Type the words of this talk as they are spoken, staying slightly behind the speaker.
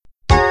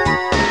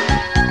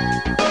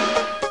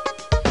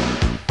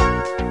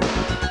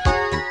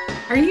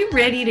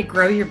ready to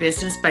grow your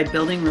business by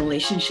building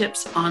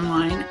relationships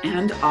online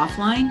and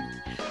offline?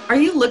 Are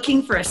you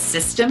looking for a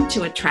system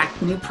to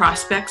attract new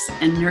prospects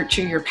and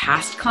nurture your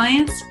past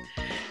clients?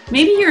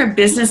 Maybe you're a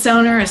business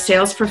owner, a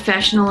sales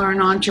professional, or an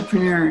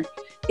entrepreneur.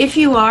 If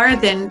you are,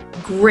 then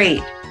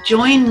great.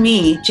 Join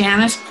me,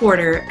 Janice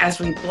Porter, as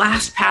we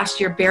blast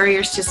past your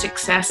barriers to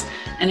success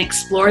and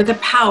explore the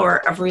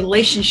power of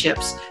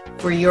relationships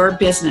for your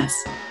business.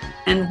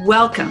 And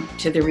welcome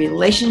to the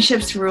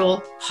Relationships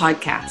Rule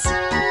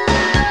podcast.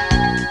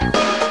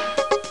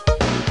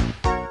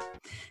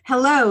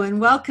 Hello, and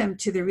welcome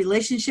to the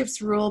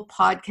Relationships Rule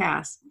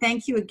podcast.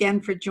 Thank you again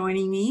for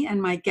joining me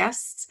and my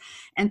guests,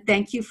 and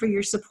thank you for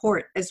your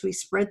support as we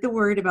spread the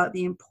word about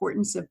the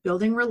importance of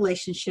building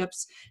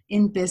relationships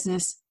in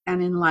business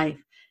and in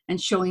life,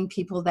 and showing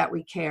people that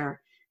we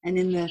care. And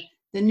in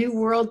the new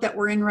world that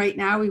we're in right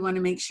now, we want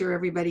to make sure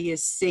everybody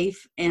is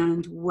safe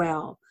and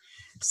well.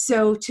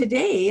 So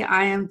today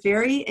I am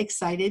very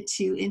excited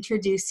to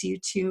introduce you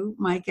to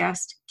my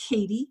guest,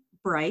 Katie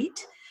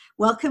Bright.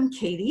 Welcome,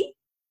 Katie.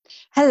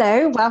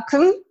 Hello,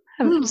 welcome.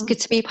 It's good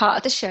to be part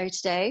of the show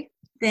today.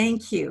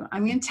 Thank you.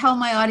 I'm going to tell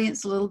my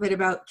audience a little bit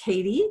about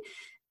Katie.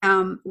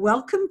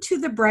 Welcome to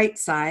the Bright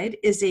Side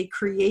is a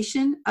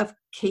creation of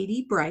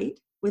Katie Bright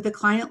with a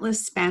client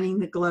list spanning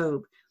the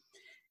globe.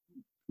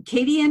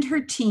 Katie and her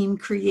team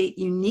create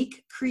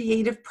unique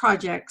creative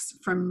projects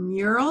from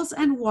murals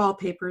and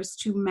wallpapers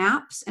to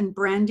maps and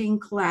branding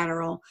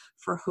collateral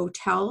for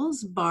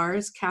hotels,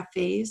 bars,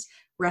 cafes,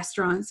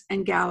 restaurants,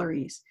 and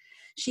galleries.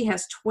 She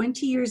has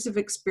 20 years of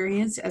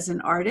experience as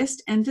an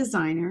artist and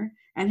designer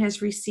and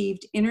has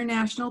received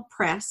international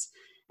press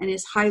and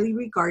is highly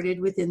regarded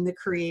within the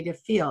creative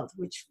field,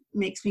 which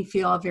makes me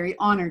feel very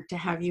honored to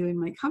have you in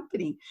my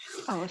company.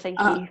 Oh, thank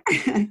you.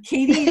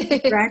 Katie is a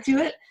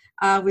graduate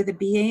with a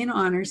BA in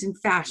Honors in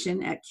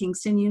Fashion at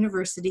Kingston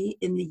University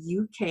in the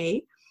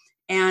UK,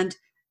 and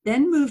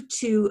then moved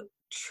to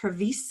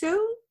Treviso,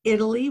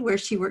 Italy, where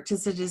she worked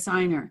as a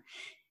designer.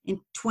 In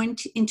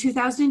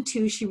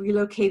 2002, she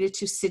relocated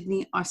to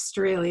Sydney,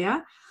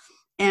 Australia,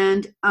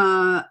 and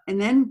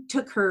then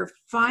took her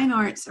fine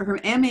arts, or her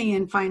MA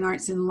in fine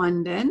arts in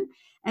London,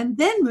 and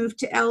then moved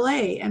to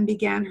LA and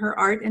began her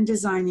art and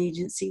design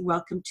agency,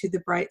 Welcome to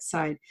the Bright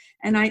Side.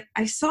 And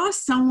I saw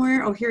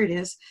somewhere, oh, here it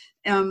is,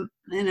 and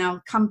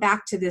I'll come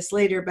back to this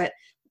later, but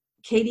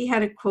Katie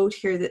had a quote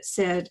here that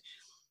said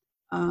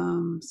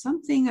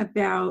something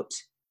about,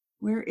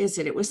 where is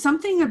it? It was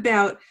something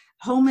about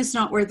home is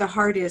not where the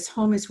heart is,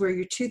 home is where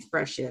your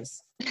toothbrush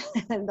is.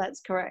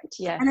 That's correct,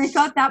 yes. And I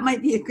thought that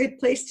might be a good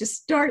place to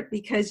start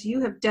because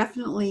you have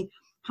definitely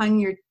hung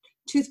your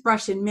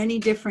toothbrush in many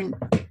different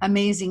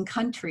amazing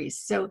countries.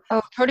 So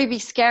it'd probably be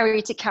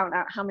scary to count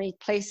out how many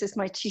places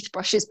my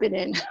toothbrush has been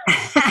in.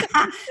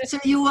 So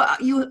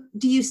do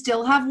you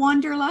still have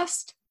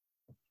Wanderlust?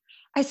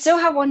 I still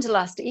have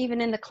Wanderlust,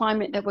 even in the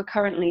climate that we're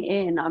currently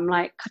in. I'm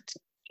like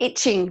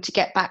itching to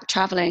get back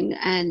traveling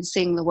and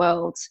seeing the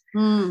world.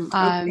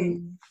 Okay.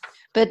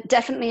 But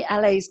definitely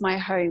LA is my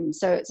home.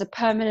 So it's a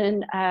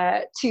permanent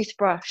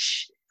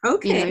toothbrush,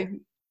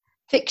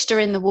 fixture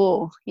in the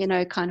wall,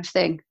 kind of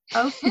thing.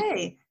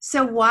 Okay.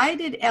 So why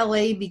did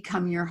LA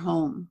become your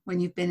home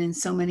when you've been in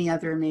so many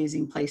other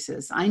amazing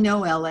places? I know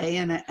LA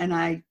and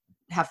I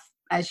have,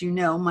 as you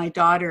know, my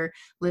daughter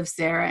lives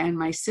there and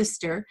my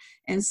sister.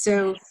 And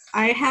so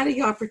I had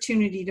the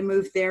opportunity to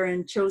move there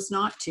and chose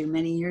not to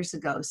many years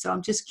ago. So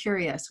I'm just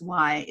curious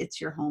why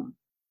it's your home.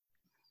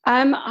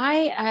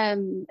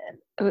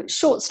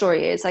 Short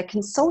story is I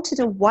consulted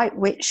a white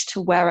witch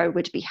to where I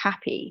would be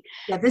happy.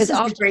 Yeah, this is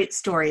a great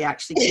story,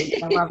 actually,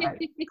 Kate. I love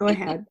it. Go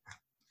ahead.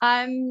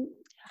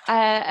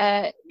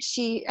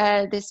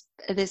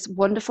 This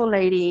wonderful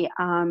lady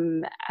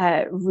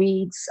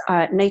reads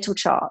natal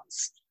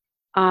charts.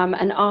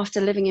 And after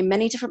living in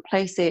many different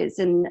places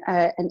and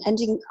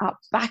ending up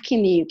back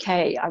in the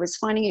UK, I was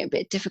finding it a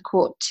bit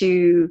difficult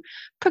to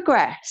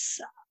progress.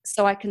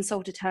 So I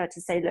consulted her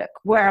to say, look,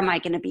 where am I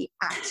going to be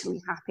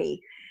actually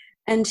happy?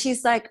 And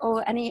she's like,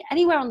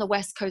 anywhere on the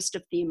west coast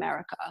of the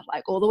America,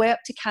 like all the way up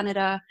to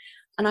Canada.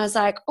 And I was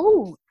like,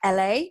 oh,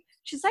 LA?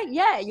 She's like,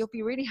 yeah, you'll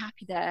be really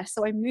happy there.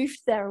 So I moved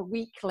there a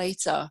week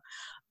later.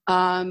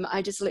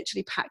 I just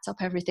literally packed up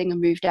everything and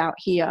moved out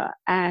here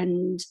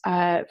and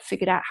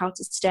figured out how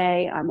to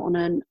stay. I'm on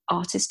an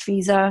artist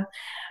visa.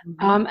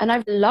 And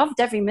I've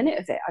loved every minute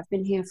of it. I've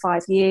been here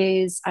 5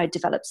 years. I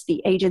developed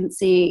the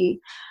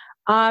agency.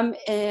 And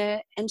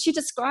she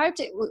described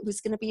it was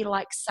going to be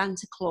like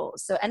Santa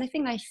Claus. So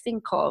anything I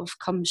think of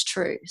comes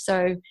true.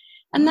 So,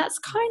 and that's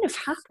kind of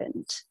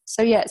happened.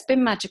 So yeah, it's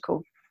been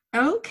magical.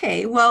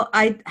 Okay. Well,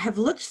 I have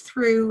looked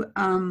through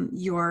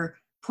your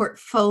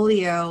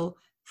portfolio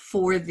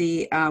for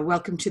the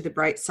Welcome to the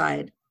Bright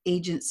Side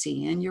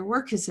agency, and your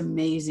work is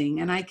amazing.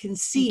 And I can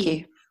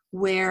see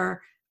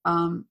where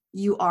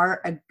you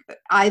are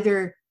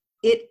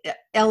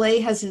LA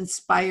has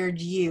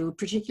inspired you,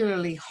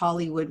 particularly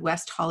Hollywood,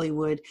 West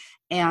Hollywood,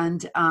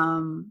 and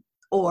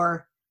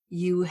or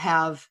you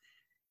have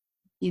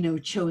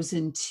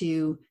chosen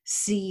to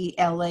see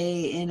LA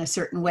in a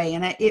certain way.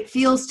 And it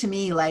feels to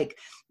me like,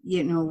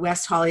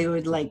 West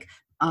Hollywood, like,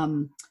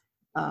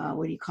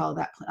 what do you call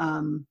that?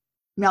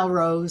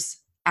 Melrose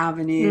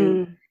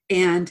Avenue. Mm.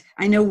 And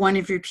I know one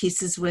of your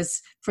pieces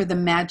was for the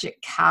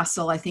Magic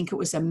Castle. I think it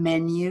was a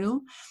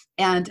menu.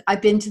 And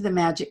I've been to the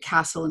Magic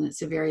Castle, and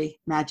it's a very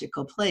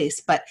magical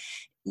place. But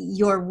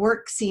your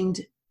work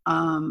seemed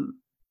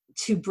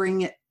to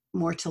bring it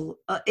more to,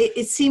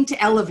 it seemed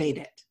to elevate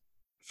it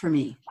for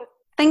me.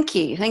 Thank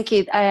you.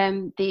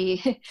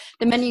 The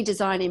menu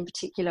design in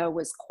particular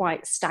was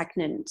quite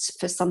stagnant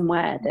for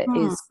somewhere that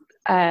is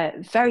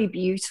very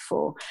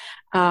beautiful,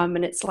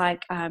 and it's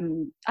like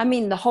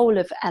the whole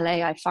of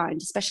LA, I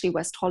find, especially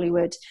West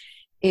Hollywood,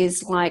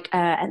 is like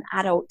an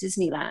adult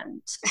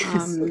Disneyland.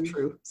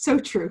 So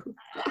true.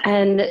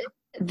 And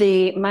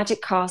the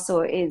Magic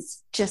Castle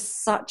is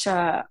just such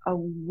a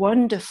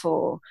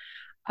wonderful.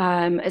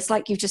 It's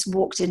like you've just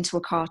walked into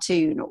a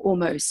cartoon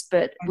almost,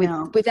 but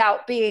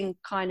without being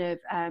kind of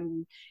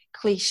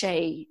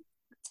cliche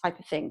type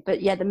of thing.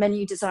 But yeah, the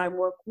menu design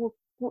work,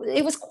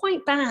 it was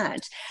quite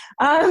bad.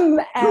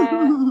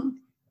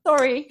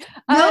 Sorry.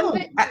 No.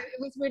 It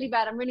was really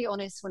bad. I'm really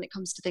honest when it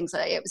comes to things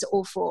like that. It was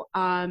awful.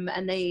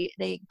 And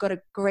they got a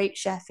great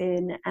chef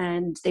in,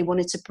 and they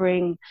wanted to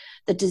bring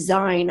the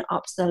design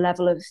up to the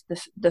level of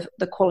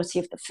the quality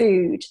of the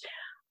food.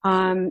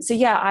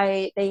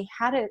 They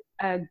had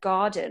a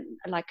garden,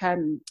 like a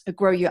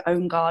grow your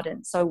own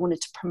garden. So I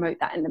wanted to promote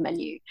that in the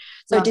menu.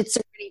 So I did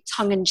some really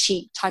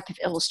tongue-in-cheek type of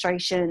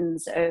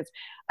illustrations of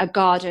a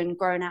garden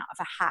grown out of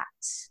a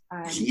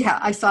hat. Yeah,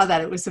 I saw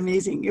that. It was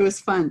amazing. It was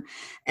fun.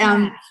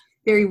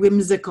 Very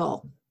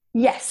whimsical.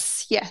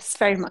 Yes,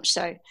 very much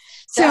so.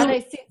 So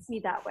it suits me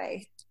that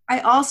way.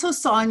 I also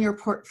saw in your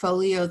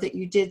portfolio that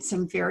you did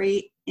some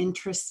very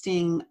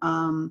interesting,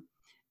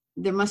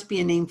 there must be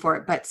a name for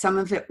it, but some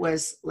of it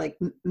was like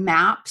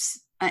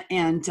maps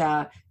and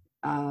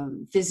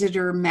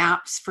visitor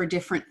maps for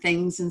different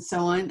things and so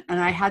on. And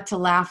I had to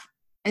laugh.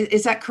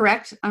 Is that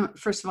correct?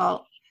 First of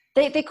all,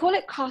 they call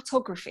it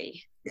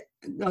cartography.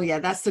 Oh yeah,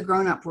 that's the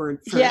grown-up word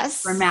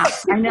for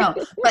maps. I know,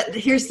 but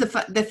here's the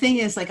thing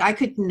is, like, I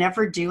could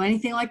never do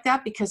anything like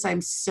that because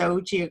I'm so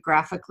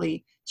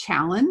geographically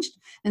challenged,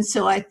 and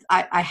so I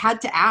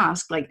had to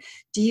ask, like,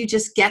 do you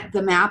just get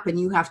the map and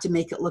you have to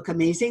make it look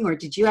amazing, or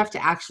did you have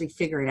to actually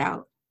figure it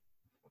out?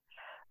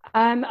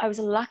 I was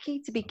lucky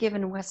to be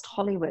given West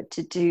Hollywood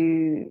to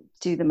do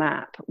the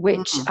map,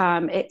 which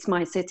it's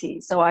my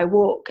city, so I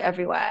walk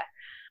everywhere.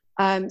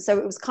 So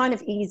it was kind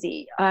of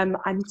easy. I'm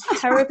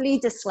terribly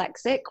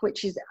dyslexic,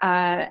 which is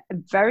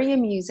very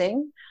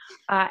amusing.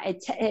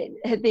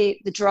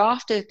 The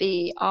draft of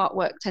the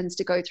artwork tends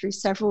to go through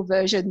several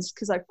versions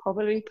because I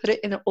probably put it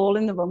all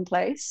in the wrong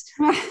place.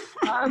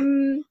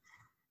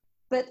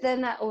 But then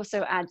that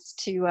also adds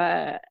to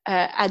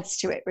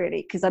it,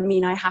 really, because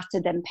I have to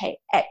then pay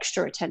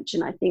extra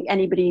attention. I think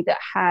anybody that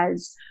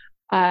has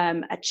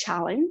a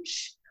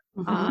challenge,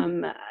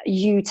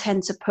 you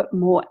tend to put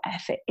more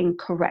effort in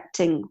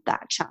correcting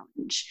that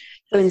challenge.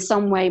 So in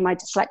some way, my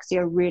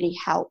dyslexia really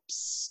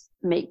helps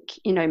make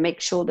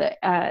sure that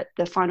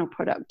the final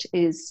product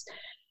is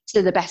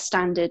to the best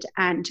standard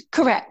and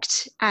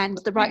correct and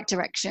the right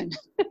direction.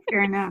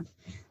 Fair enough.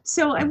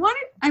 So I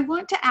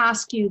want to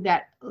ask you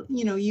that,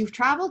 you've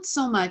traveled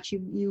so much,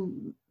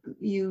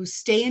 you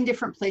stay in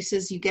different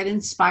places, you get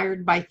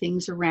inspired by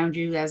things around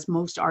you, as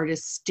most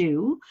artists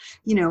do,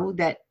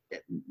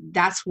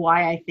 that's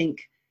why I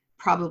think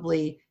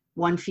probably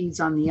one feeds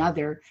on the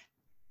other.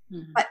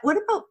 Mm-hmm. But what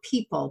about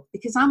people?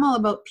 Because I'm all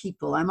about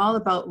people. I'm all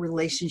about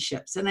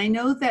relationships. And I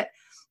know that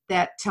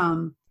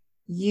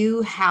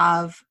you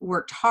have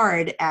worked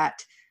hard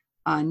at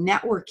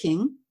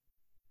networking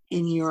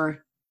in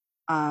your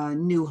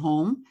new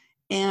home.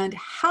 And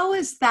how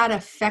has that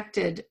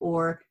affected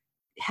or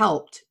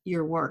helped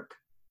your work?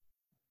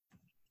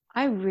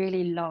 I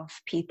really love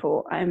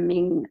people.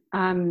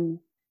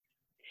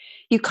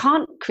 You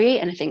can't create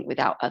anything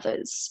without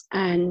others.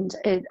 And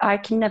I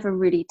can never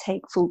really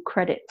take full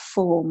credit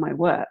for my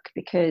work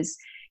because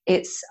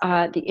it's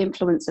the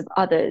influence of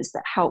others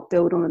that help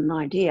build on an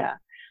idea.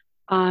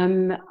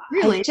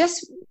 Really?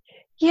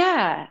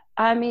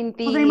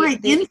 They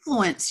might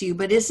influence you,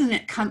 but isn't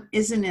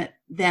it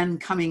then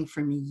coming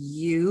from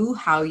you,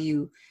 how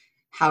you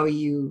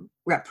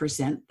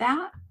represent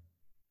that?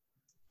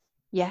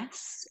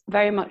 Yes,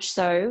 very much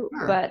so.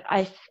 Sure. But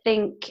I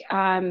think,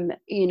 I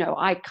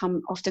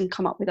often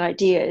come up with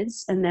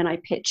ideas and then I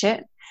pitch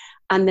it.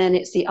 And then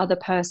it's the other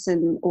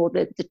person or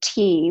the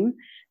team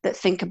that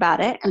think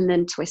about it and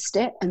then twist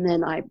it. And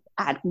then I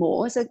add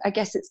more. So I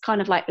guess it's kind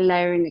of like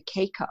layering a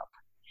cake up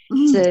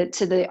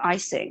to the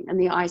icing. And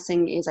the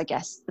icing is, I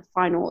guess, the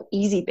final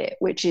easy bit,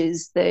 which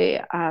is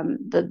the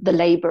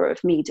labor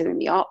of me doing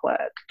the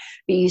artwork.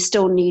 But you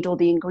still need all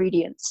the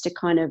ingredients to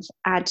kind of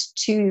add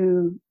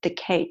to the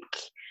cake.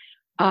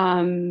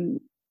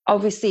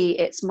 Obviously,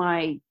 it's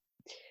my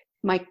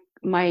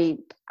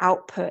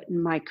output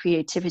and my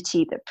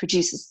creativity that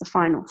produces the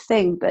final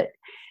thing. But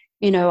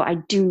I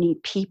do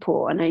need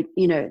people, and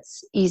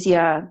it's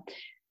easier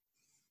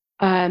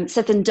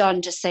said than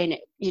done, just saying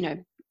it.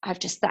 I've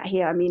just sat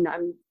here. I mean,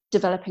 I'm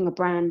developing a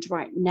brand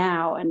right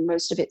now, and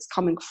most of it's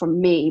coming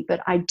from me,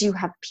 but I do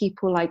have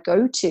people I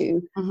go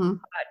to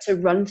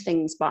run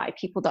things by,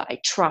 people that I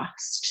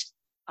trust,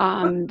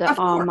 that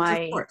are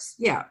my, of course.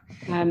 Yeah.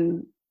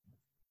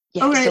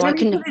 Yeah. All right,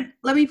 So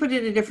let me put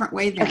it a different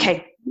way then.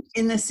 Okay.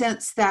 In the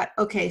sense that,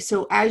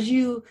 so as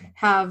you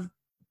have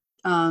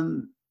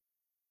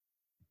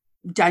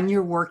done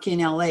your work in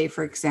LA,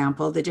 for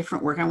example, the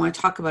different work, I want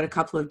to talk about a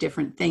couple of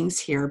different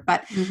things here,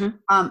 but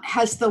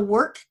has the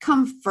work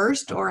come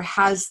first, or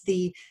has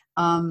the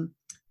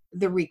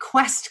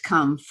request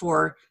come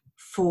for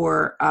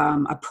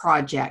a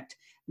project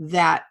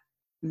that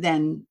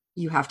then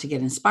you have to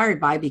get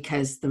inspired by,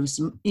 because those,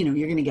 you're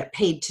going to get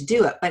paid to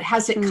do it? But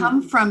has it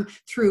come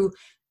through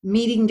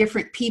meeting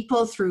different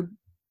people, through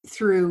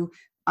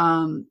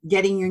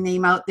getting your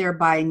name out there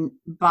by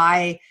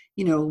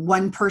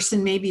one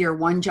person maybe, or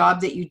one job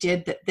that you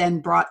did that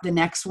then brought the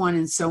next one,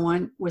 and so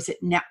on? Was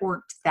it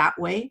networked that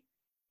way?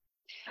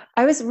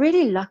 I was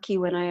really lucky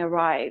when I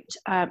arrived.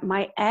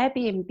 My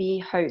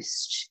Airbnb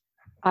host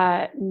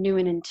knew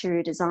an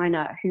interior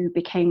designer who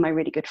became my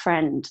really good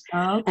friend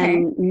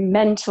and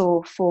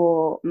mentor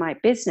for my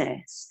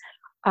business.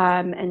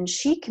 And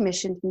she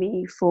commissioned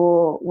me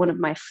for one of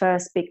my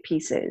first big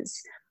pieces,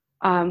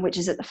 which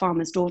is at the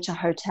Farmer's Daughter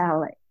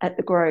Hotel at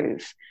the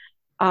Grove.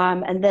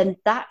 And then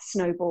that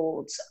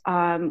snowballed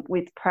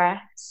with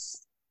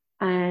press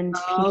and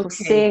people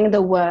seeing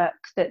the work,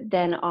 that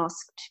then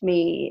asked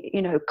me,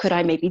 could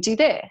I maybe do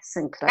this?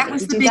 And could I maybe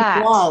do that? That was the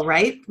big wall,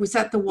 right? Was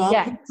that the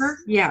wallpaper?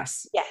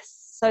 Yes.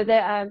 So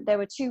there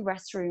were two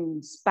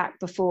restrooms back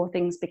before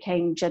things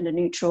became gender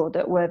neutral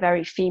that were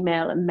very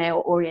female and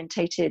male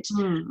orientated.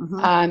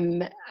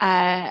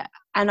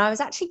 And I was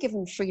actually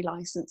given free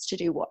license to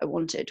do what I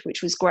wanted,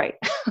 which was great.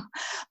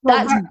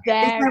 As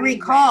I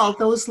recall,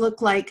 those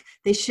look like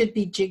they should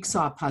be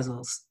jigsaw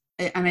puzzles.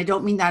 And I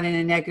don't mean that in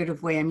a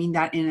negative way. I mean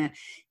that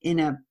in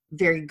a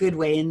very good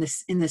way, in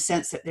the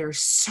sense that there's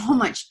so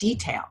much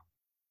detail.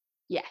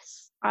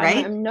 Yes.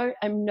 Right? I'm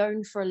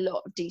known for a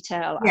lot of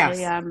detail. Yes.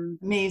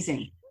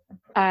 Amazing.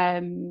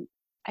 I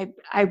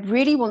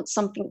really want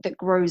something that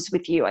grows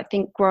with you. I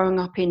think growing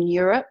up in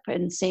Europe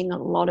and seeing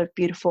a lot of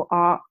beautiful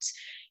art,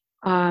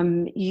 I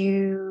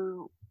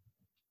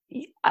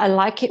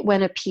like it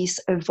when a piece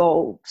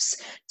evolves,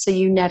 so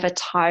you never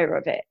tire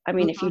of it. I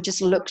mean, if you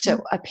just looked at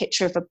a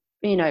picture of a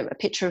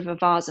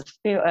vase of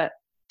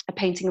a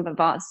painting of a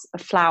vase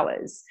of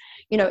flowers,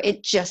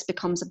 it just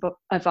becomes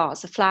a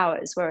vase of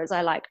flowers. Whereas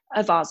I like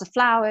a vase of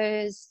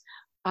flowers,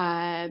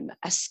 a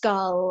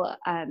skull,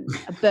 a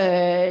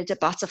bird, a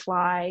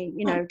butterfly,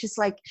 just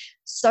like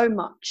so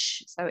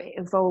much. So it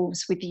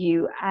evolves with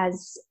you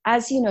as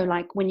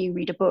like when you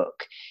read a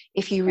book.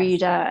 If you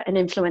read an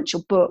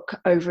influential book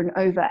over and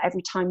over,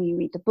 every time you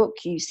read the book,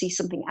 you see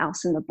something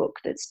else in the book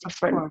that's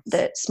different,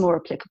 that's more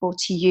applicable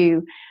to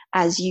you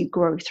as you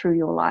grow through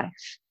your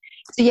life.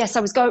 So yes, I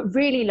was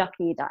really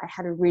lucky that I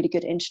had a really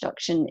good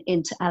introduction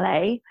into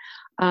LA.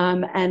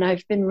 And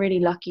I've been really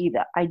lucky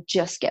that I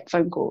just get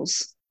phone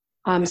calls.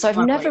 So I've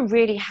never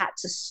really had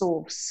to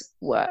source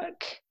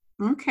work.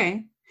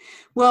 Okay.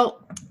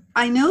 Well,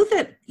 I know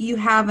that you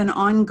have an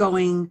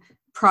ongoing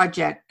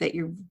project that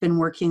you've been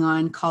working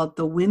on called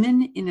the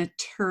Women in a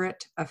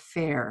Turret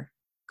Affair,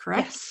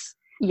 correct?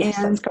 Yes,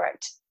 that's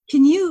correct.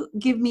 Can you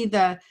give me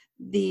the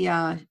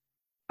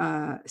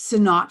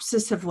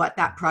synopsis of what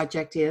that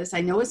project is?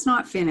 I know it's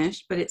not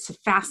finished, but it's a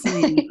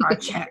fascinating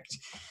project.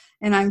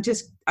 And I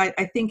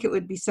think it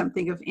would be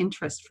something of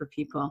interest for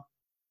people.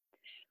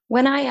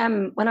 When I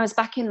was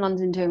back in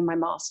London doing my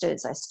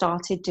master's, I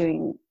started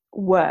doing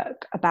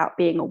work about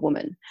being a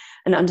woman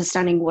and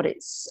understanding what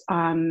it's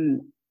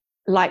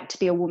like to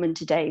be a woman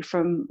today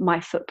from my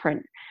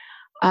footprint.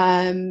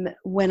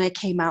 When I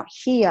came out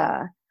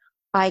here,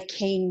 I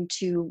came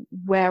to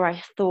where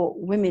I thought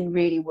women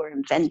really were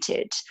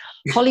invented.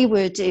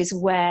 Hollywood is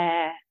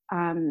where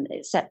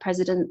it set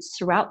precedents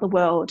throughout the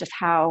world of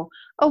how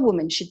a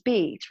woman should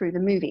be through the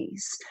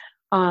movies.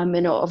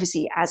 And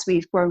obviously, as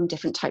we've grown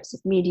different types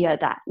of media,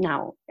 that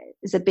now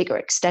is a bigger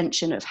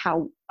extension of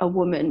how a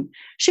woman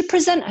should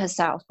present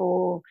herself.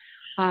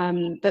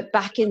 But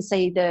back in,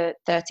 say, the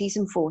 30s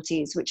and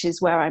 40s, which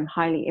is where I'm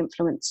highly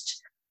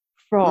influenced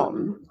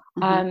from,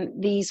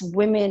 these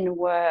women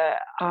were,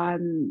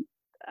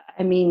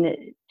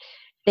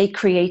 they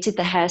created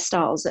the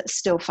hairstyles that are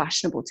still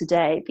fashionable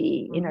today,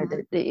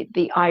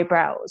 the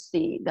eyebrows,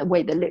 the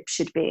way the lips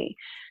should be.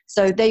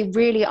 So they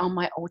really are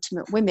my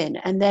ultimate women.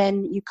 And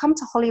then you come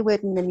to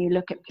Hollywood and then you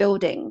look at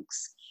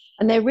buildings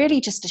and they're really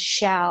just a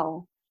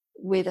shell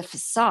with a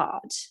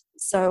facade.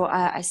 So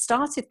I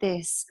started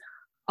this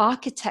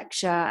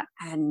architecture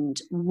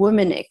and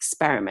woman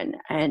experiment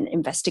and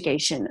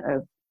investigation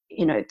of,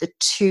 the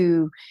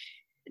two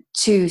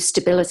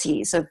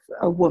stabilities of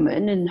a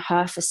woman and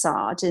her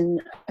facade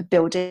and a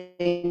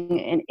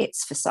building and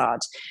its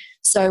facade.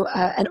 So,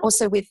 and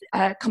also with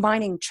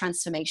combining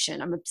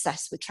transformation. I'm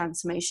obsessed with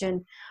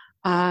transformation.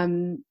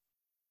 So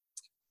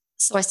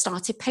I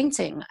started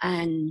painting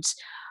and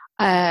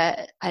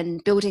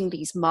building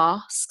these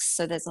masks.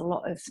 So there's a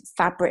lot of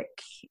fabric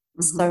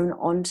sewn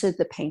onto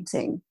the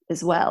painting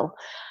as well.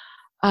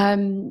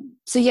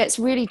 So yeah, it's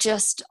really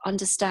just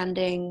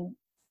understanding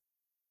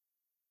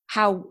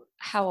how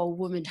a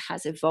woman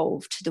has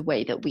evolved to the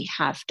way that we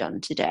have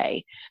done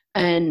today,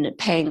 and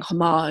paying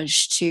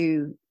homage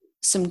to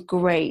some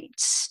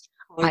great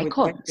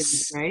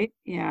icons, right?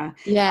 Yeah.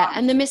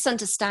 And the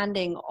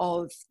misunderstanding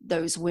of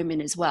those women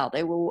as well.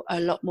 They were a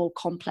lot more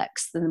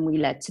complex than we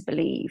led to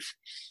believe,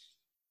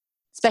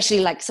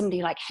 especially like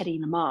somebody like Hedy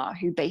Lamarr,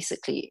 who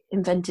basically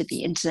invented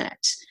the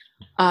internet,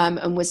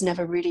 and was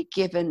never really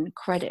given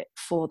credit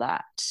for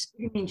that. What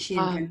do you mean she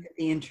invented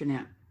the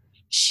internet?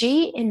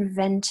 She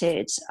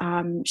invented,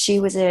 she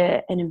was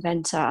an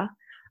inventor.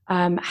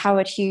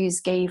 Howard Hughes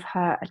gave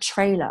her a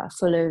trailer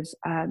full of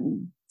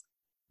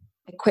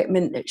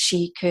equipment that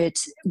she could,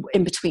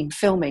 in between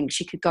filming,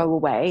 she could go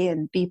away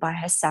and be by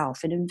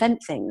herself and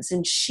invent things.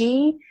 And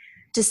she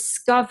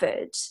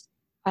discovered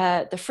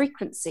the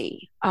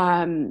frequency,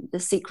 the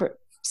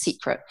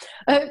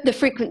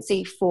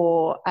frequency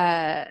for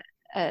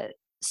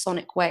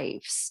sonic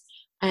waves.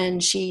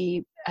 And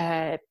she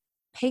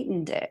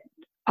patented it,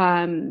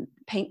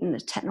 patented the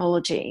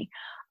technology,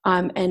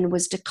 and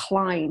was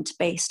declined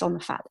based on the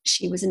fact that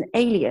she was an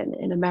alien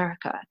in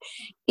America,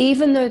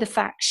 even though the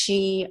fact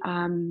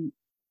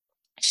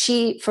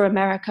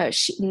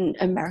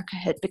America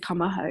had become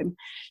her home.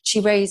 She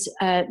raised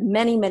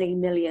many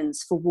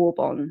millions for war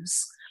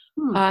bonds,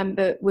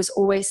 but was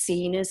always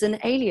seen as an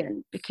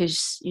alien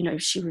because, you know,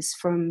 she was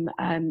from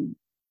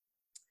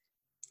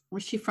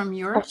was she from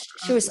Europe?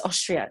 She was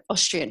Austrian.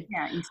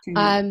 Yeah, Eastern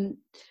Europe.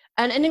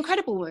 And an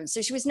incredible woman.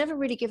 So she was never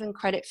really given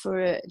credit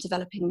for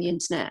developing the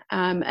internet.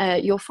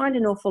 You'll find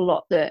an awful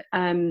lot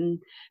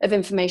of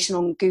information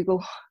on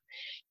Google,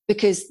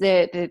 because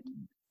the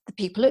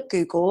people at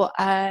Google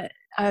are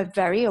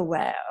very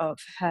aware of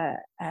her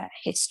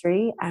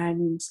history,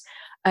 and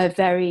are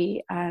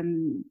very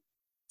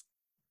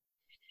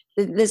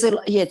there's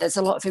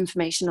a lot of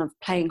information of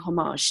paying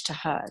homage to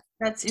her.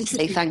 That's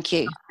interesting. Say thank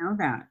you. I know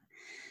that.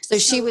 So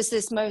she was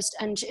this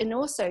and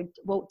also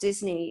Walt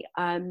Disney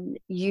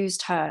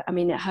used her. I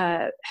mean,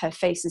 her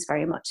face is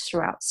very much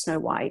throughout Snow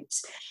White,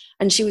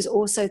 and she was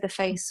also the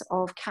face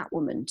of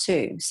Catwoman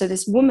too. So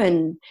this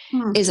woman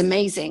is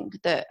amazing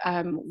that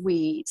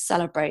we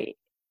celebrate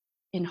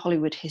in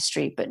Hollywood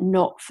history, but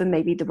not for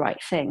maybe the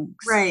right things.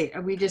 Right.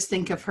 We just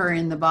think of her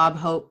in the Bob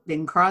Hope,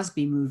 Bing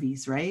Crosby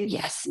movies, right?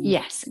 Yes,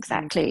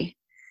 exactly.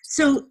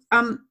 So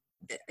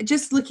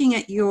just looking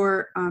at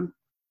your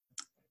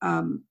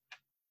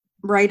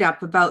write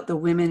up about the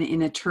women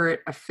in a turret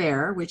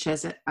affair, which,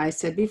 as I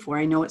said before,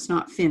 I know it's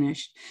not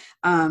finished.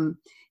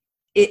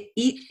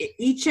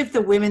 Each of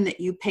the women that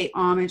you pay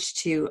homage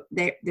to,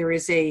 there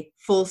is a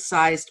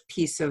full-sized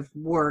piece of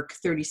work,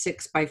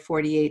 36 by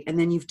 48, and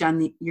then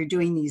you're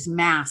doing these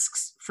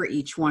masks for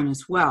each one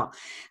as well.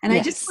 And yes.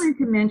 I just wanted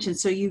to mention,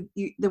 so you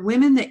the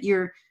women that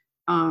you're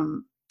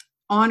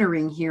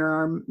honoring here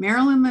are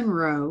Marilyn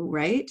Monroe,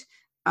 right?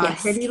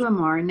 Yes. Hedy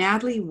Lamarr,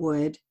 Natalie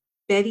Wood,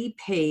 Betty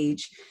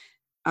Page,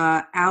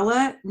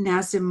 Alla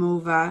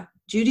Nazimova,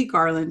 Judy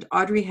Garland,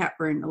 Audrey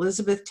Hepburn,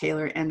 Elizabeth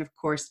Taylor, and of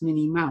course,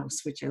 Minnie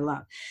Mouse, which I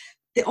love.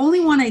 The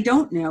only one I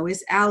don't know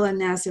is Alla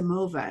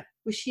Nazimova.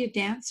 Was she a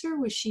dancer?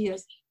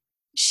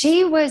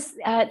 She was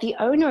the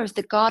owner of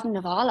the Garden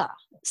of Allah.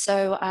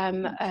 So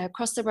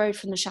across the road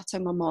from the Chateau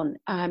Marmont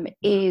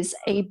is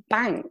a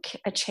bank,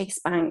 a Chase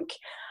Bank.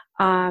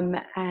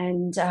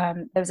 And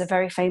there was a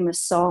very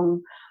famous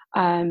song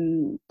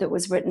that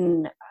was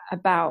written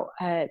about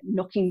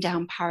knocking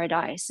down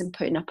paradise and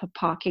putting up a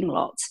parking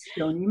lot,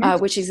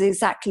 which is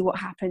exactly what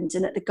happened.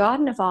 And at the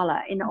Garden of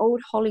Allah in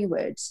old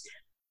Hollywood,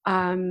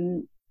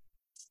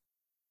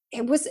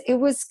 it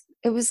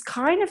was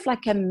kind of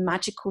like a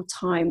magical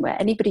time where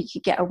anybody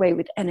could get away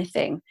with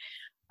anything.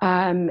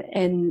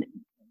 And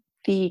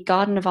the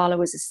Garden of Allah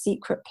was a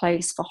secret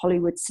place for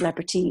Hollywood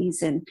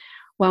celebrities and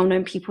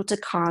well-known people to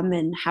come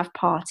and have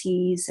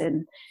parties.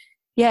 And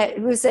yeah,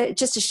 it was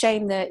just a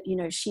shame that, you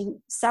know, she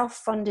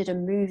self-funded a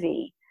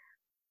movie,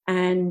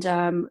 and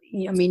I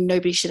mean,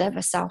 nobody should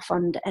ever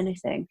self-fund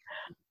anything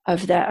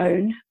of their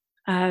own,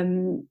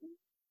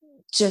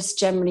 just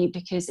generally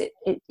because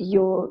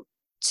you're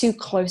too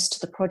close to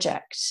the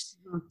project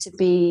to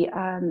be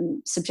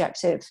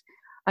subjective.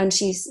 And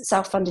she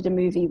self-funded a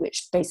movie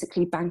which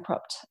basically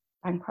bankrupt.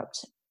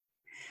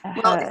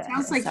 Well, it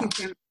sounds like you've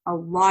done a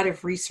lot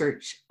of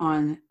research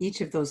on each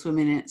of those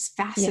women, and it's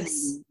fascinating.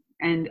 Yes.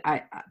 And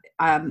I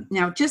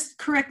now, just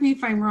correct me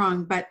if I'm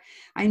wrong, but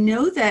I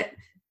know that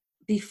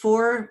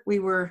before we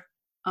were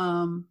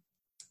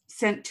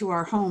sent to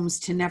our homes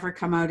to never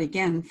come out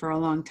again for a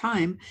long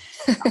time,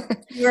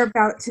 you're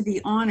about to be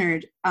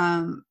honored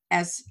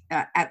as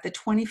at the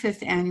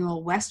 25th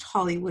annual West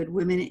Hollywood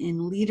Women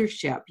in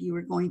Leadership. You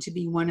were going to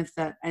be one of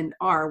the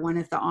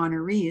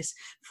honorees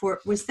for.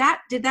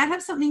 Did that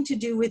have something to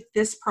do with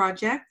this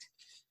project?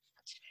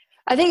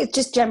 I think it's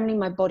just generally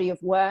my body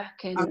of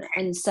work and Okay.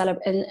 and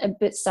a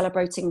bit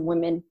celebrating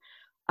women.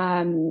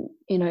 You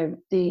know,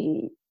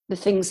 the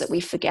things that we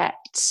forget,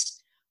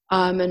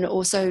 and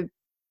also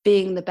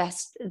being the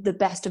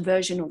best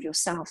version of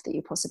yourself that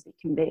you possibly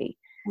can be.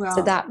 So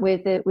Well, that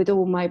with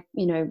all my,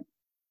 you know,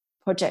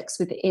 projects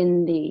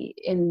in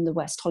the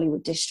West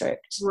Hollywood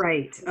district,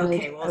 right.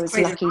 Okay. Well, I it's was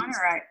quite an lucky.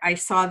 honor. I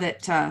saw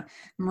that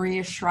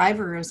Maria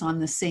Shriver is on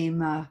the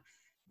same I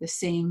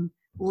know,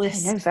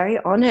 list. very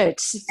Yeah.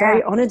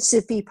 honored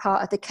to be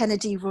part of the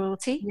Kennedy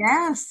royalty.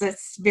 Yes,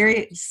 that's very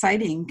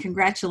exciting.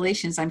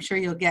 Congratulations. I'm sure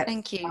you'll get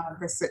Thank you.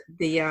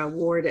 the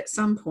award at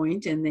some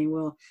point, and they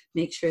will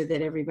make sure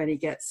that everybody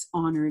gets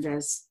honored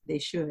as they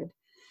should.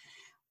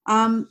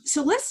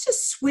 So let's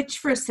just switch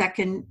for a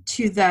second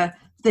to the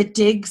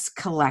Diggs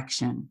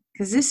collection,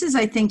 because this is,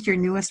 I think, your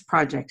newest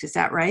project. Is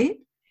that right?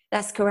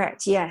 That's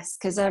correct. Yes,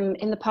 because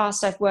in the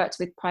past I've worked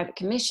with private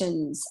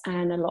commissions,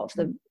 and a lot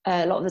of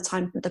the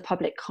time the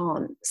public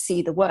can't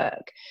see the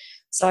work.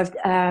 So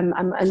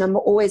I'm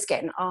always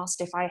getting asked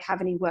if I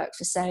have any work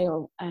for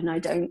sale, and I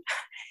don't.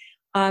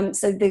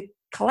 So the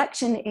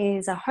collection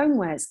is a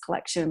homewares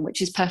collection,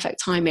 which is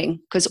perfect timing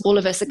because all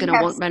of us are going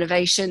to want Yes.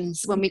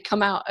 renovations when we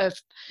come out of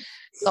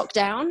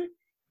lockdown.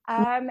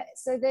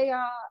 So they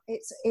are.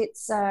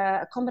 It's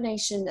a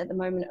combination at the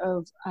moment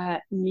of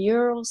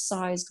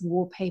mural-sized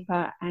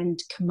wallpaper and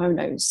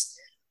kimonos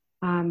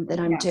that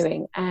I'm Yes.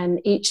 doing, and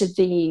each of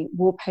the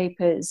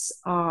wallpapers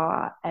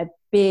are a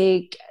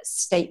big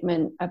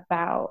statement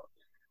about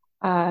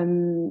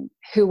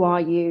who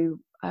are you,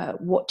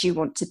 what do you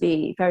want to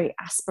be, very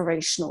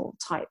aspirational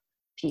type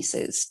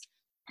pieces.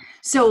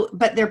 So,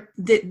 but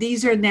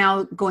these are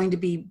now going to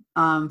be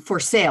for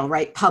sale,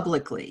 right?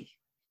 Publicly.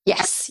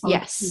 Yes, Oh,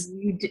 yes.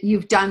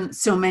 you've done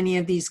so many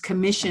of these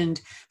commissioned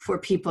for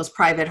people's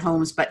private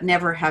homes, but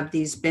never have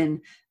these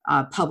been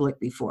public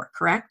before,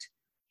 correct?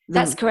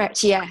 That's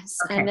correct, yes.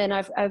 Okay. And then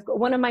I've got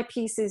one of my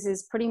pieces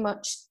is pretty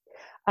much,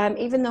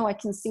 even though I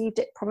conceived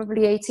it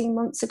probably 18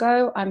 months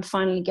ago, I'm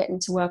finally getting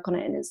to work on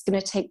it, and it's going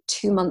to take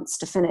 2 months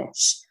to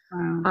finish.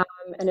 Wow.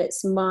 And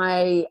it's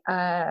my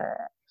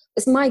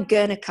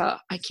Guernica,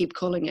 I keep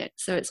calling it.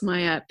 So it's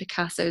my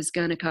Picasso's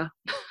Guernica.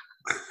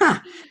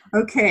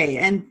 Okay,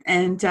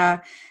 in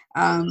the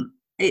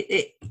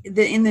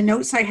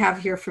notes I have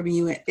here from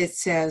you, it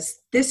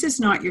says, "This is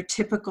not your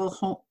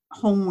typical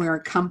homeware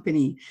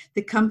company.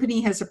 The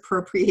company has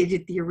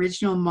appropriated the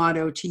original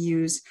motto to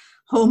use,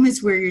 'Home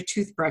is where your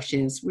toothbrush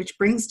is,' which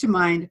brings to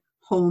mind,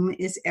 home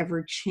is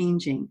ever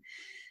changing.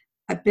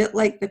 A bit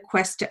like the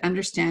quest to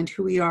understand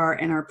who we are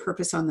and our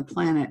purpose on the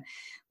planet.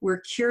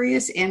 We're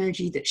curious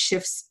energy that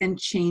shifts and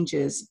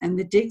changes, and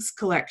the Diggs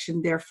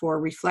collection therefore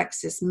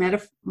reflects this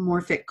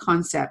metamorphic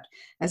concept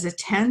as a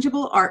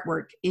tangible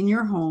artwork in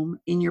your home,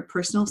 in your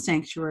personal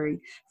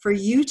sanctuary, for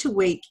you to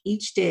wake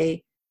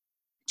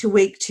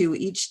to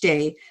each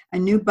day a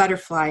new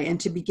butterfly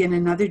and to begin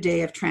another day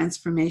of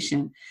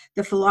transformation.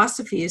 The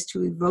philosophy is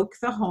to evoke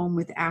the home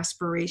with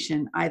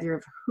aspiration, either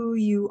of who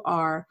you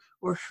are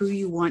or who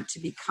you want to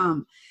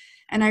become."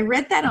 And I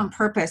read that on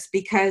purpose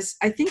because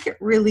I think it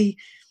really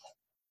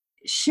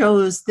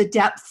shows the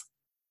depth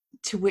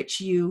to which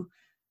you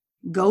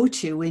go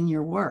to in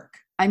your work.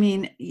 I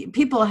mean,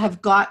 people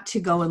have got to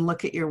go and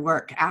look at your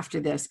work after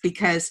this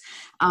because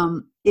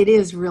it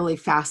is really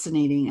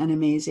fascinating and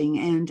amazing.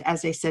 And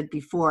as I said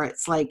before,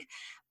 it's like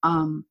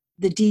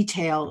the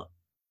detail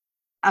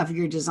of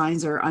your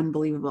designs are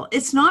unbelievable.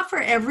 It's not for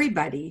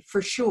everybody,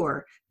 for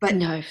sure, but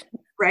No.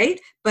 right?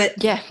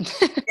 But Yeah.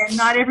 and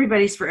not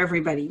everybody's for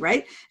everybody,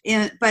 right?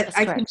 But That's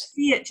I can correct.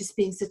 see it just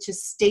being such a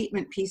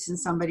statement piece in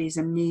somebody's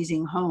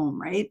amazing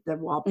home, right? The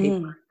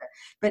wallpaper. Mm.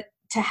 But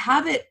to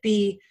have it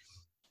be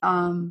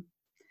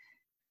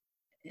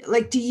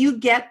like, do you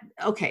get,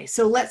 okay,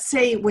 so let's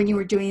say when you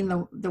were doing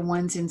the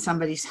ones in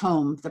somebody's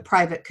home, the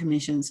private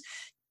commissions,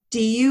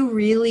 do you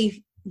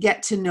really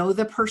get to know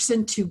the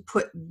person to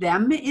put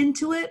them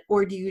into it?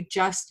 Or do you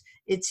just,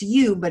 it's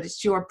you, but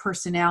it's your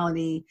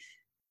personality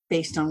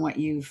based on what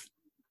you've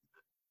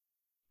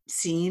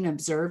seen,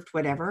 observed,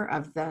 whatever,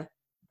 of the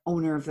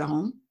owner of the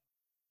home?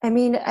 I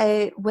mean,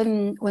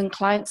 when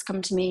clients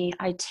come to me,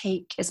 I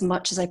take as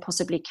much as I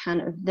possibly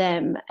can of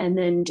them and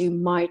then do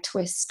my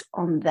twist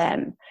on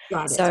them.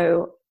 Got it.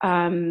 So,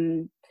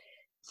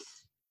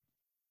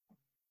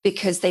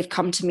 because they've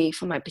come to me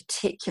for my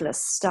particular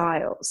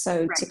style.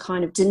 So Right. to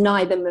kind of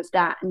deny them of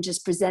that and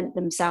just present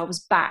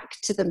themselves back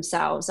to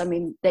themselves, I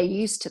mean, they're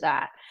used to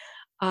that.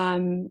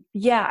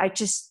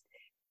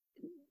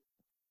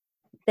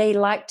 They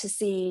like to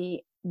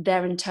see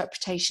their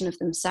interpretation of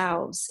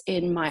themselves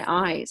in my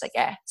eyes, I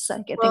guess. I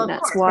Well, think of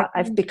that's course. what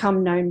I've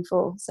become known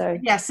for. So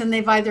Yes, and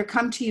they've either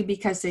come to you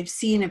because they've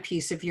seen a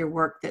piece of your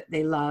work that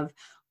they love,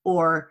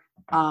 or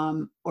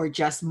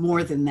just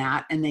more than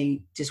that, and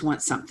they just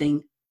want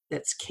something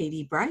that's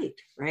Katie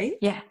Bright, right?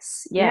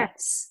 yes, Yeah.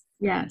 yes.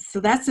 Yeah, so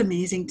that's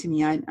amazing to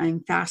me.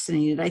 I'm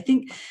fascinated. I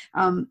think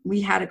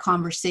we had a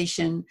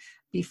conversation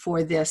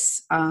before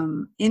this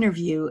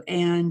interview,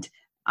 and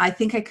I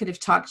think I could have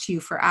talked to you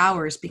for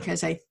hours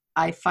because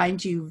I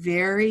find you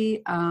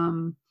very,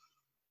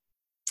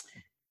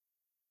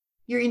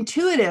 you're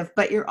intuitive,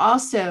 but you're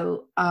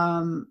also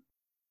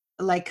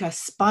like a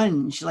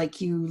sponge.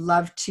 Like you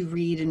love to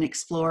read and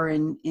explore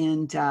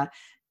and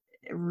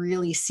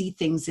really see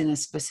things in a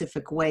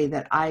specific way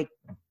that I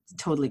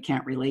totally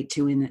can't relate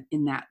to in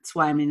that. That's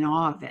why I'm in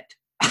awe of it.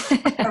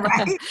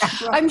 Right?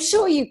 I'm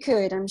sure you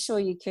could. I'm sure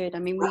you could. I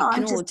mean, we Well,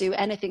 can all do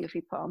anything if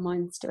we put our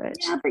minds to it.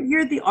 yeah, but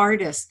you're the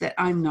artist that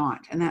I'm not.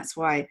 And that's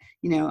why,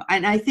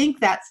 and I think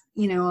that's,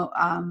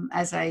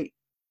 as I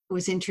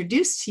was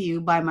introduced to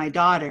you by my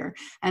daughter,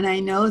 and I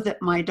know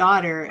that my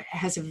daughter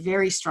has a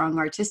very strong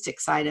artistic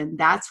side, and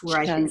that's where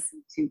I think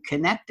you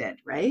connected,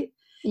 right?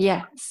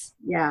 Yes.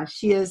 Yeah,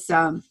 she is,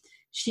 and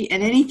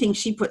anything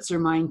she puts her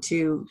mind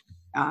to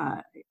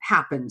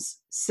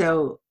happens.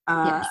 So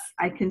Yes.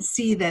 I can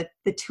see that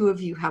the two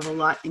of you have a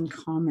lot in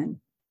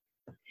common.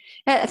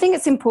 I think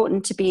it's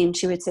important to be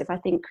intuitive. I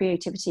think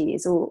creativity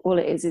is all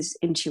it is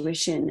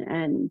intuition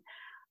and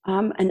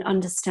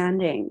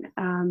understanding.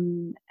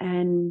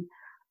 And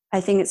I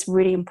think it's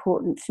really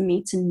important for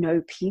me to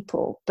know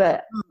people.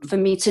 But for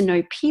me to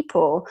know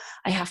people,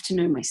 I have to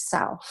know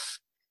myself.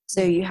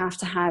 So you have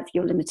to have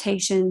your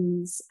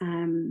limitations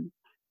and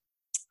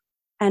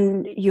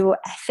your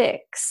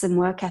ethics and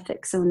work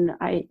ethics. And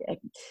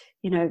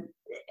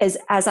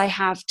as I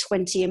have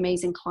 20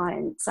 amazing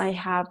clients, I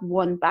have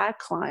one bad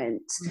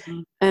client. Mm-hmm.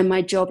 And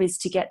my job is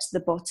to get to the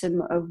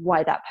bottom of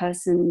why that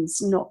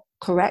person's not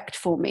correct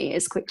for me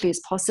as quickly as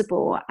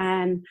possible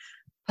and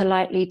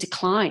politely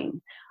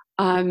decline.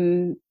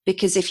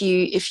 Because if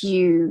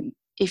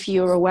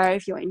you're aware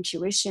of your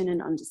intuition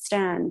and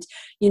understand,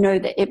 you know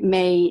that it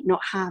may not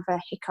have a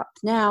hiccup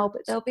now,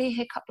 but there'll be a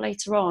hiccup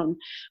later on.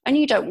 And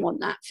you don't want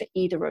that for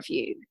either of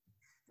you.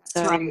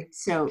 That's right.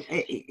 So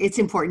it's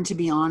important to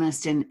be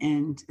honest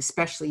and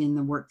especially in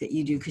the work that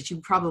you do, because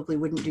you probably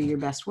wouldn't do your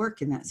best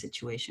work in that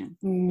situation.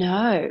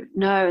 No.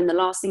 And the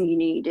last thing you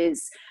need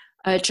is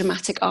a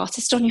dramatic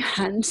artist on your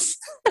hands.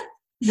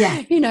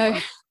 Yeah.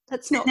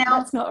 That's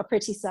not a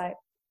pretty sight.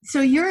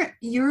 So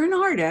you're an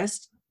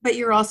artist, but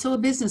you're also a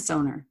business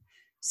owner.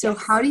 So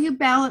yes. How do you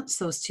balance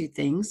those two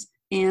things?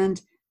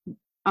 And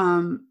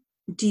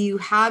do you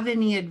have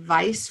any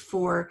advice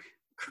for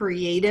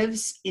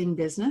creatives in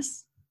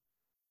business?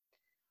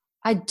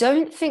 I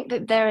don't think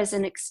that there is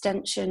an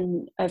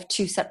extension of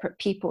two separate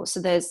people. So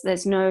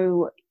there's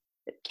no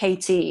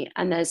Katie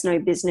and there's no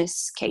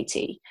business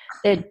Katie.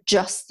 They're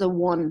just the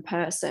one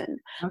person.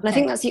 Okay. And I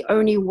think that's the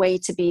only way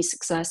to be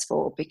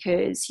successful,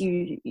 because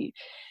you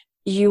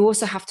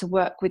also have to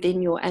work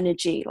within your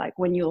energy. Like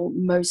when you're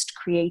most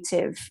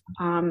creative,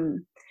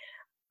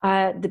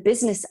 the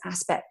business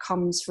aspect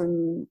comes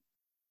from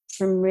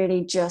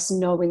really just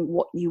knowing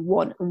what you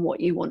want and what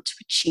you want to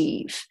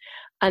achieve,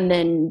 and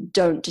then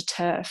don't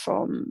deter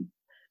from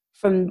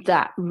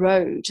that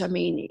road. I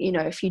mean,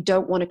 if you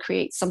don't want to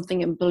create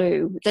something in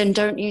blue, then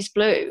don't use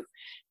blue.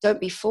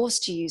 Don't be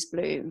forced to use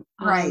blue.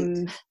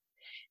 Right.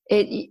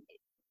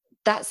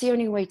 That's the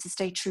only way to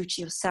stay true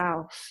to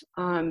yourself,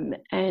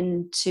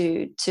 and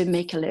to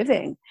make a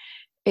living,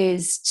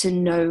 is to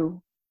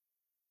know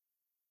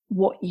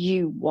what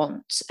you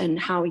want and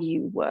how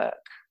you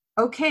work.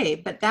 Okay,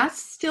 but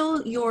that's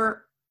still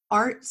your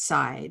art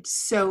side.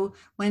 So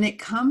when it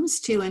comes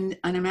to, and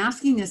I'm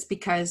asking this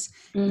because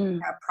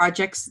you have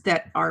projects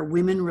that are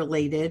women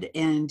related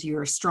and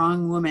you're a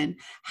strong woman,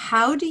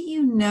 how do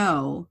you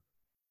know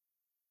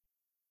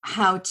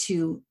how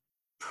to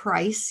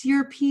price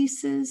your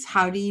pieces?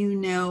 How do you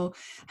know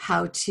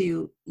how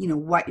to,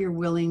 what you're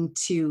willing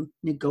to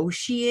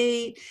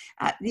negotiate?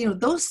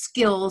 Those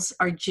skills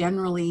are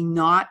generally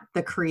not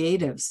the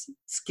creative's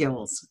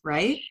skills,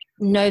 right?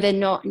 No, they're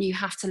not, and you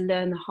have to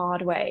learn the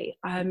hard way.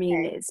 I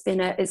mean, it's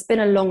been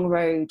a long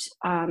road.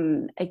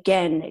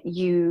 Again,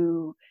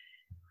 you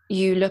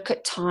look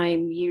at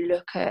time, you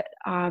look at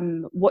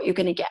what you're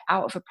going to get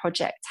out of a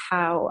project,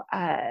 how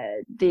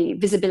the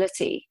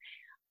visibility,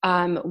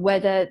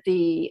 whether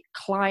the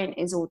client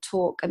is all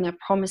talk and they're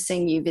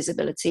promising you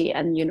visibility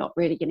and you're not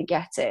really going to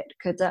get it,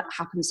 because that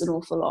happens an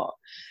awful lot.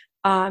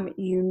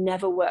 You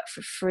never work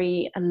for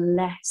free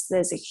unless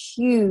there's a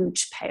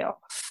huge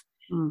payoff.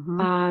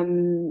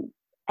 Mm-hmm.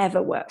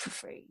 Ever work for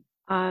free.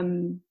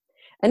 And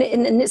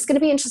it's going to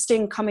be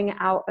interesting coming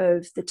out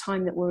of the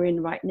time that we're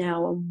in right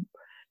now,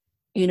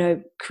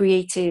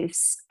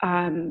 creatives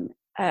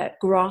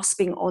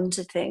grasping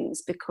onto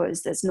things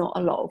because there's not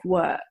a lot of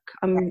work.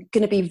 I'm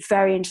going to be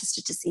very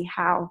interested to see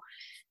how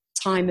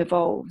time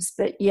evolves.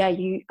 But yeah,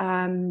 you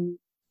learn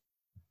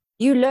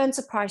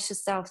to price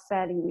yourself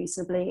fairly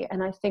reasonably.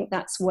 And I think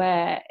that's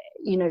where,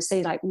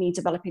 say like me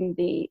developing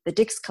the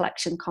Diggs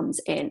collection comes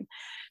in.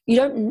 You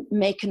don't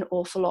make an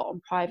awful lot on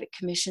private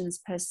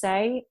commissions per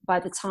se by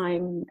the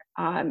time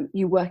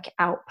you work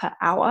out per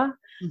hour.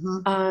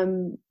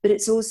 Mm-hmm. But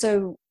it's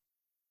also,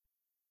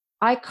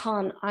 I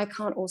can't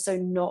also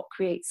not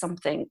create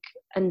something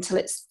until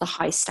it's the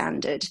high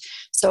standard.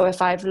 So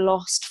if I've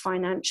lost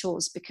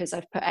financials because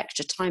I've put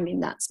extra time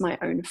in, that's my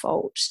own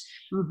fault.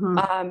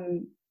 Mm-hmm.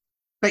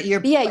 But your,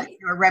 But yeah, but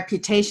your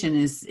reputation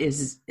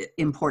is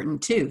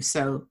important too.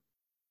 So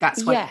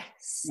that's what.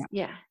 yes, Yeah.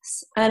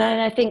 yes. And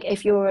I think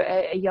if you're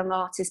a young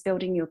artist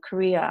building your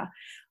career,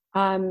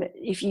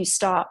 if you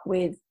start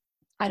with,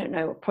 I don't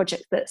know, a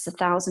project that's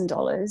 $1,000,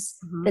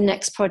 Mm-hmm. the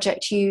next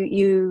project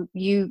you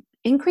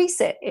increase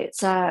it.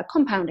 It's a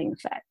compounding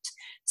effect.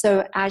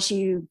 So as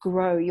you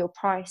grow, your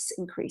price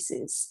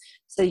increases.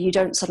 So you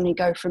don't suddenly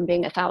go from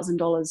being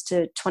 $1,000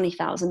 to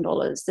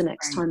 $20,000 the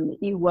next Right. time that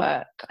you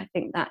work. I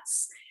think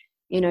that's,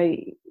 you know,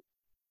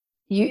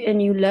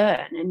 you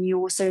learn, and you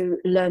also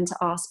learn to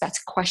ask better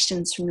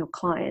questions from your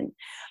client.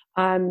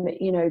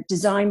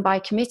 Design by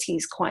committee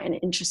is quite an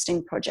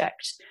interesting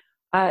project.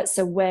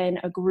 So when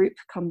a group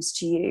comes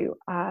to you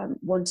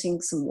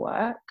wanting some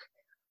work,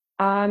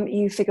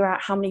 you figure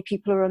out how many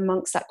people are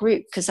amongst that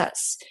group, because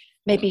that's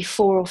maybe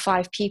 4 or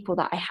 5 people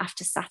that I have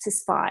to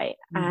satisfy.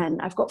 Mm-hmm.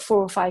 And I've got 4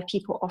 or 5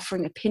 people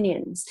offering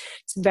opinions.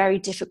 It's very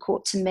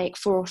difficult to make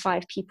 4 or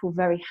 5 people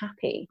very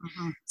happy.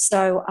 Mm-hmm.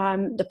 So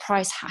the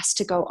price has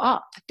to go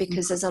up,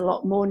 because there's a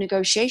lot more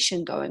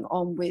negotiation going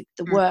on with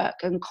the work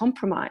and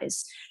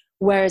compromise.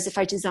 Whereas if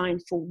I design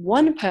for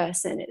one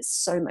person,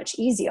 it's so much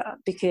easier,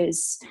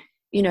 because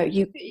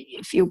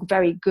if you're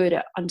very good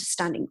at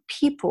understanding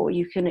people,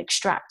 you can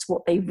extract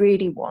what they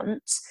really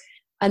want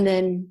and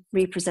then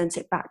represent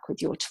it back with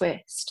your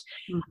twist.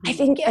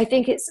 Mm-hmm. I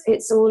think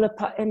it's all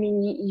about, I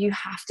mean, you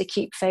have to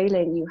keep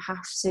failing. You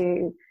have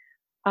to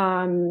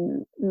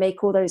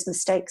make all those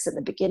mistakes at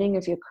the beginning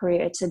of your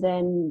career to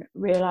then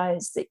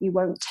realize that you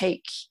won't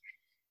take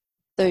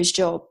those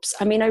jobs.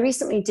 I mean, I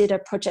recently did a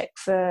project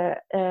for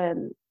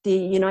the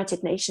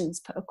United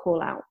Nations, put a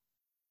call out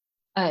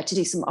to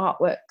do some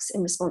artworks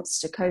in response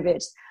to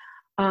COVID.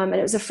 And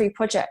it was a free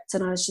project.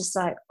 And I was just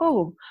like,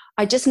 oh,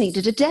 I just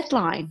needed a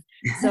deadline.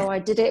 So I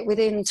did it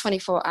within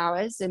 24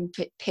 hours and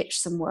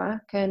pitched some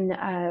work. And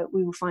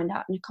we will find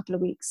out in a couple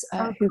of weeks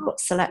who got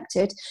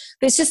selected.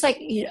 But it's just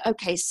like,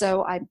 okay,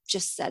 so I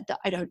just said that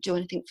I don't do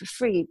anything for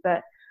free,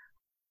 but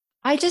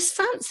I just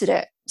fancied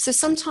it. So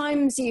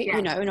sometimes,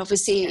 you know, and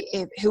obviously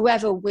if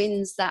whoever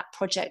wins that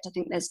project, I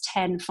think there's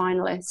 10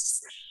 finalists.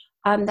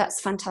 That's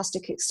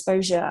fantastic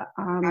exposure.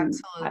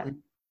 Absolutely.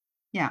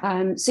 Yeah.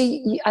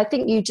 I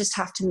think you just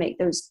have to make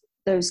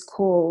those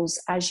calls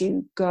as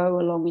you go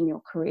along in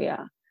your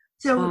career.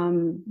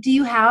 So do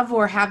you have,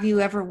 or have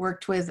you ever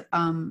worked with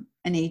an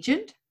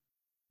agent?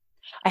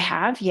 I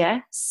have,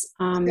 yes.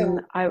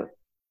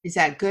 Is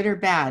that good or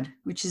bad?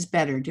 Which is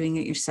better, doing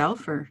it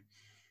yourself or?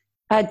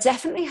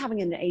 Definitely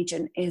having an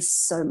agent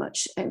is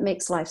it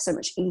makes life so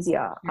much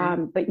easier.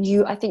 Sure. But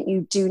I think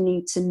you do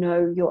need to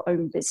know your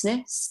own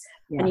business,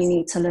 and you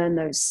need to learn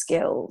those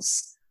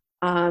skills.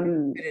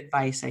 Good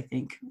advice, I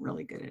think.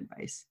 Really good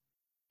advice.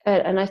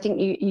 And I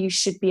think you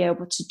should be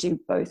able to do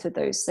both of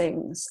those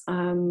things.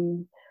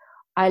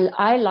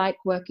 I like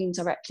working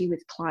directly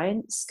with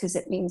clients, because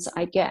it means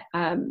I get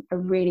a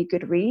really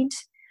good read.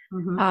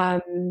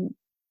 Mm-hmm.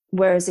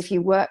 Whereas if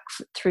you work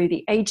through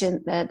the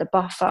agent, they're the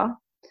buffer.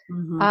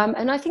 Mm-hmm.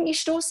 And I think you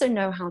should also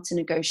know how to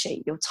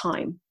negotiate your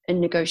time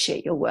and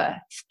negotiate your worth.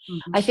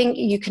 Mm-hmm. I think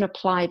you can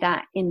apply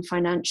that in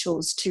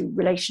financials to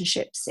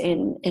relationships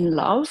in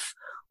love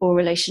or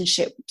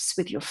relationships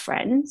with your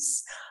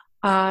friends.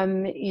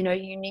 You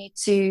need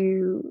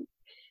to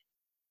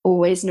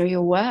always know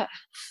your worth,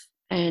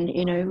 and,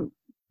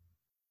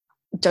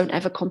 don't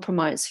ever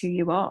compromise who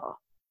you are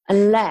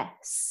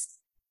unless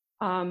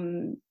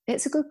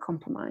it's a good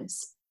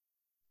compromise.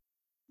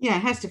 Yeah,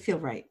 it has to feel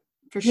right,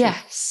 for sure.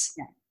 Yes.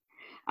 Yeah.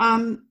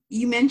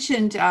 You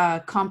mentioned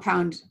the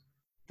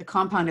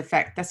compound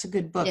effect. That's a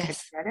good book.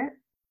 Yes. Have you read it?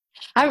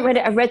 I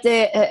haven't read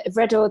it. I've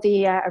read all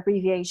the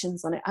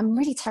abbreviations on it. I'm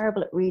really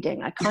terrible at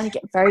reading. I kind of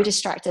get very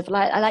distracted.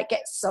 I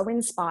get so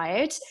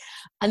inspired,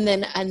 and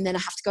then I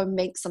have to go and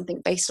make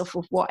something based off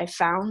of what I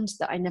found,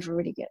 that I never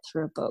really get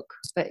through a book.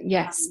 But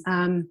yes,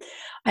 I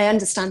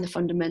understand the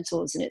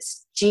fundamentals, and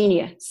it's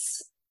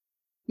genius.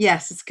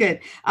 Yes, it's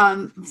good.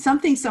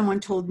 Something someone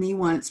told me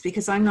once,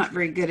 because I'm not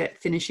very good at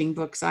finishing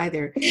books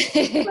either,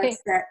 was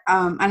that,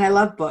 and I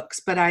love books,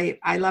 but I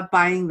love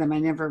buying them. I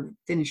never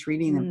finish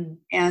reading them.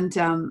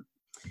 And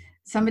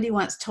somebody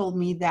once told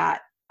me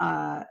that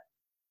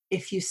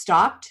if you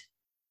stopped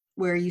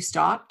where you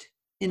stopped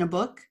in a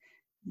book,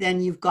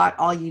 then you've got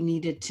all you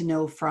needed to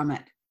know from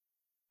it.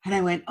 And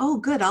I went, oh,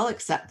 good, I'll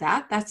accept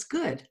that. That's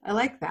good. I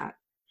like that.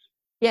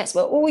 Yes,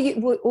 well, all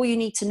you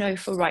need to know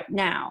for right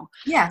now.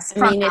 Yes,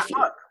 from that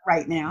book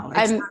right now.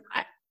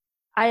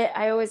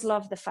 I always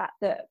love the fact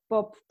that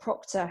Bob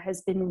Proctor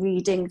has been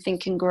reading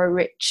Think and Grow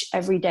Rich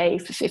every day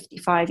for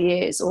 55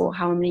 years, or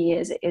how many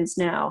years it is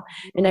now.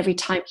 And every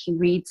time he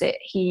reads it,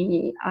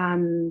 he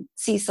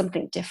sees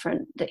something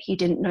different that he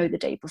didn't know the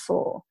day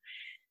before.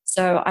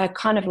 So I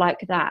kind of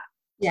like that.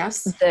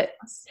 Yes.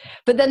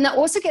 But then that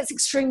also gets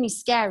extremely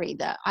scary,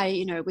 that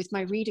with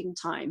my reading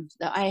time,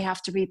 that I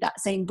have to read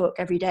that same book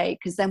every day,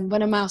 because then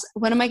when am I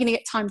going to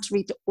get time to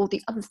read all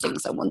the other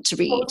things I want to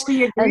read?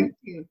 Totally agree with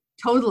you.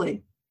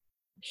 Totally.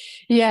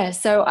 Yeah,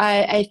 so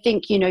I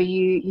think,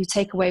 you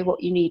take away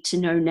what you need to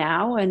know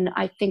now. And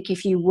I think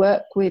if you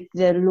work with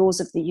the laws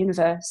of the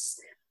universe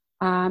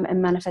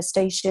and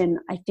manifestation,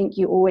 I think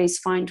you always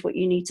find what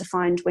you need to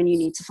find when you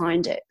need to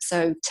find it.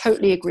 So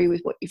totally agree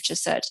with what you've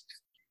just said.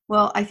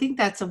 Well, I think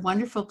that's a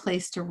wonderful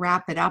place to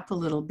wrap it up a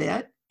little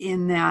bit,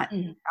 in that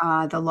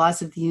the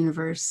laws of the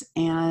universe,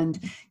 and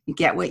you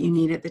get what you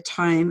need at the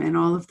time, and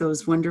all of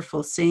those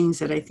wonderful sayings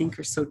that I think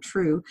are so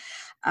true.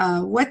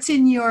 What's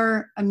in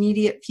your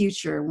immediate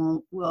future?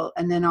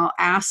 And then I'll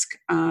ask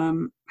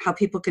how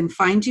people can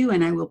find you,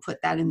 and I will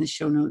put that in the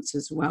show notes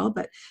as well.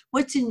 But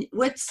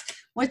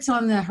what's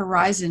on the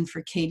horizon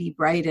for Katie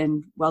Bright,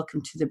 and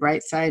Welcome to the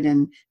Bright Side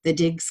and the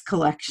Digs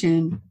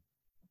collection?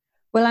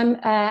 Well,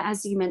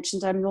 as you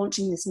mentioned, I'm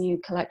launching this new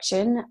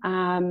collection,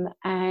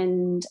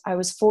 and I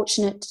was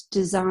fortunate to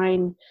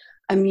design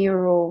a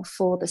mural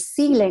for the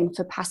ceiling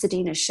for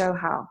Pasadena Show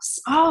House.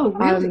 Oh,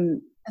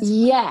 really?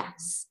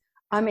 Yes.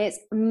 It's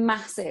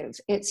massive.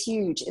 It's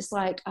huge. It's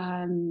like,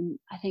 I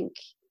think,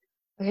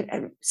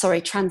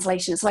 sorry,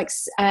 translation. It's like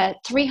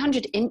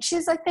 300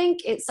 inches, I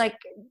think. It's like,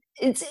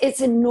 it's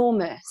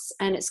enormous,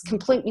 and it's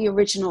completely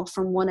original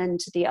from one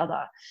end to the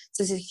other.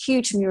 So there's a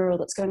huge mural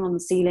that's going on the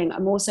ceiling.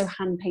 I'm also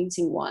hand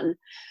painting one,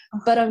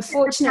 but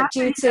unfortunately,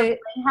 due to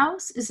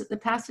Playhouse, is it the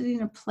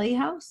Pasadena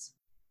Playhouse?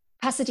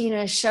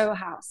 Pasadena Show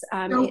House.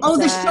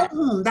 The show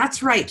home.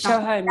 That's right. Show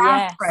home.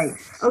 That's yes. right.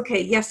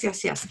 Okay. Yes.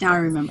 Now I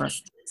remember.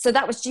 So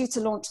that was due to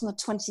launch on the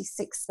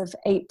 26th of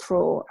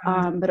April,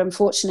 but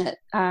unfortunate.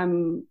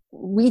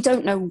 We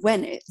don't know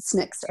when it's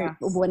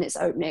when it's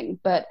opening,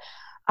 but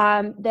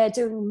they're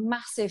doing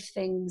massive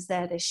things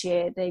there this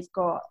year. They've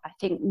got, I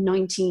think,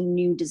 19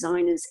 new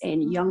designers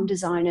in, young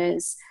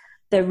designers.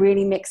 They're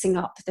really mixing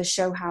up the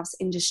show house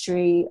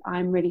industry.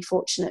 I'm really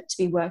fortunate to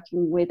be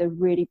working with a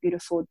really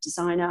beautiful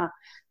designer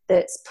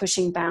that's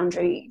pushing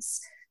boundaries.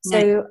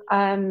 So,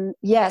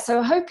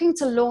 so hoping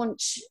to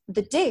launch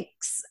the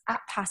Digs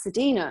at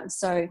Pasadena.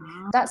 So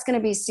that's going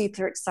to be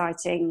super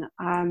exciting.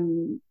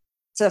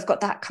 So I've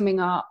got that coming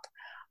up.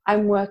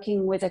 I'm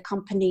working with a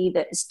company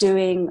that is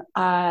doing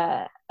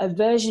a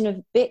version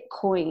of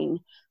Bitcoin,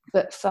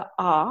 but for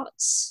art.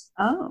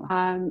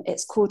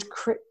 It's called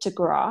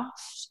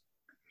Cryptographed.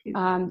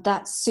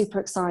 That's super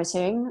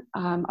exciting.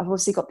 I've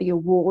obviously got the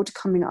award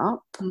coming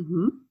up.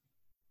 Mm-hmm.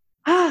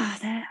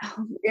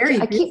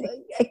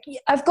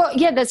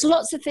 There's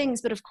lots of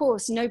things, but of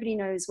course nobody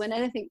knows when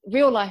anything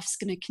real life's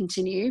going to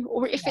continue,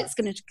 or if it's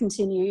going to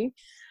continue.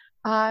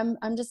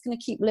 I'm just going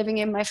to keep living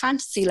in my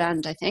fantasy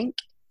land, I think.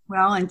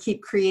 Well, and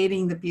keep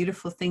creating the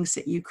beautiful things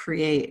that you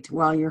create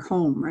while you're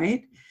home,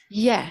 right?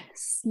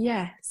 Yes.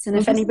 And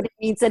if anybody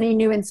needs any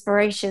new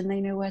inspiration, they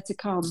know where to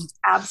come.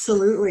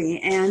 Absolutely.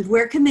 And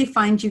where can they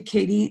find you,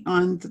 Katie,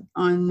 on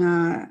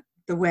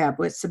the web?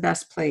 What's the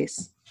best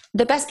place?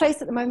 The best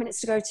place at the moment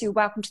is to go to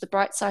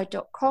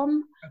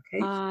welcometothebrightside.com.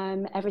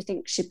 Okay.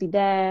 Everything should be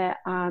there.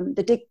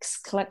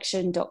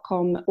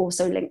 Thedigscollection.com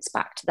also links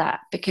back to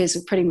that, because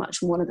we're pretty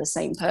much one of the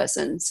same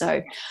person.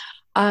 So,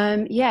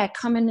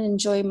 come and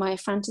enjoy my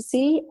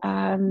fantasy.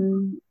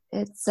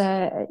 It's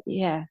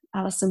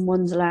Alice in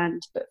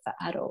Wonderland, but for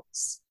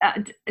adults.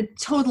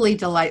 Totally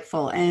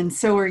delightful, and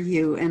so are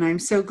you. And I'm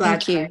so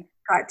glad I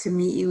got to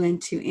meet you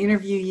and to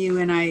interview you.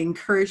 And I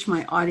encourage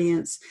my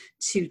audience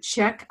to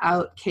check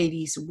out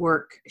Katie's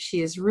work.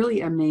 She is really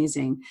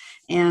amazing,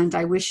 and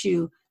I wish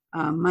you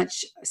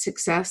much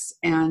success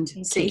and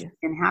safety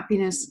and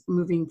happiness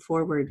moving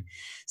forward.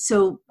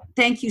 So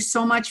thank you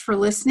so much for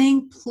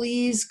listening.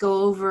 Please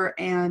go over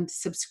and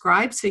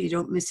subscribe so you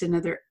don't miss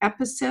another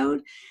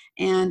episode.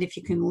 And if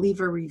you can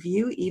leave a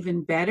review,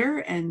 even better.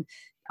 And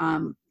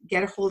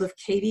get a hold of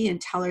Katie and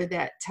tell her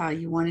that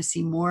you want to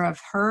see more of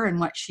her and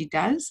what she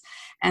does.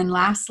 And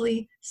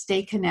lastly,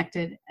 stay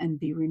connected and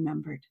be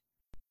remembered.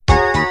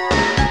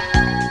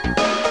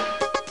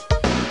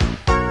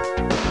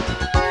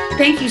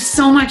 Thank you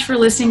so much for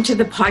listening to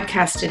the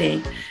podcast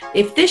today.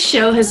 If this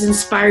show has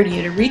inspired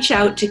you to reach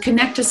out to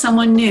connect to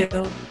someone new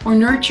or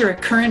nurture a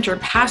current or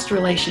past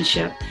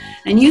relationship,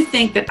 and you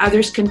think that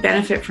others can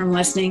benefit from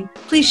listening,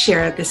 please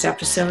share this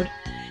episode.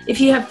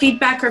 If you have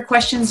feedback or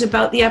questions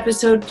about the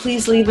episode,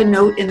 please leave a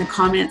note in the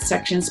comment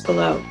sections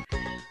below.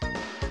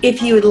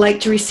 If you would like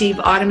to receive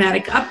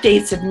automatic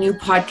updates of new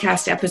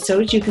podcast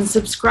episodes, you can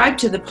subscribe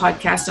to the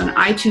podcast on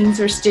iTunes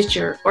or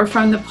Stitcher, or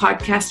from the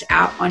podcast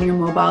app on your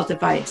mobile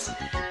device.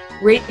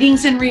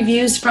 Ratings and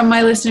reviews from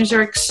my listeners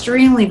are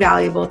extremely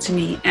valuable to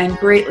me and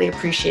greatly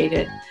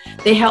appreciated.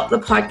 They help the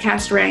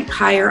podcast rank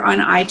higher on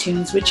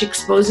iTunes, which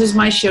exposes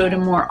my show to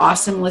more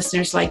awesome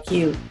listeners like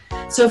you.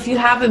 So if you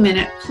have a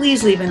minute,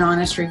 please leave an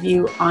honest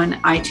review on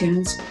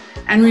iTunes.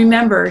 And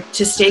remember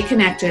to stay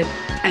connected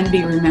and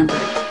be remembered.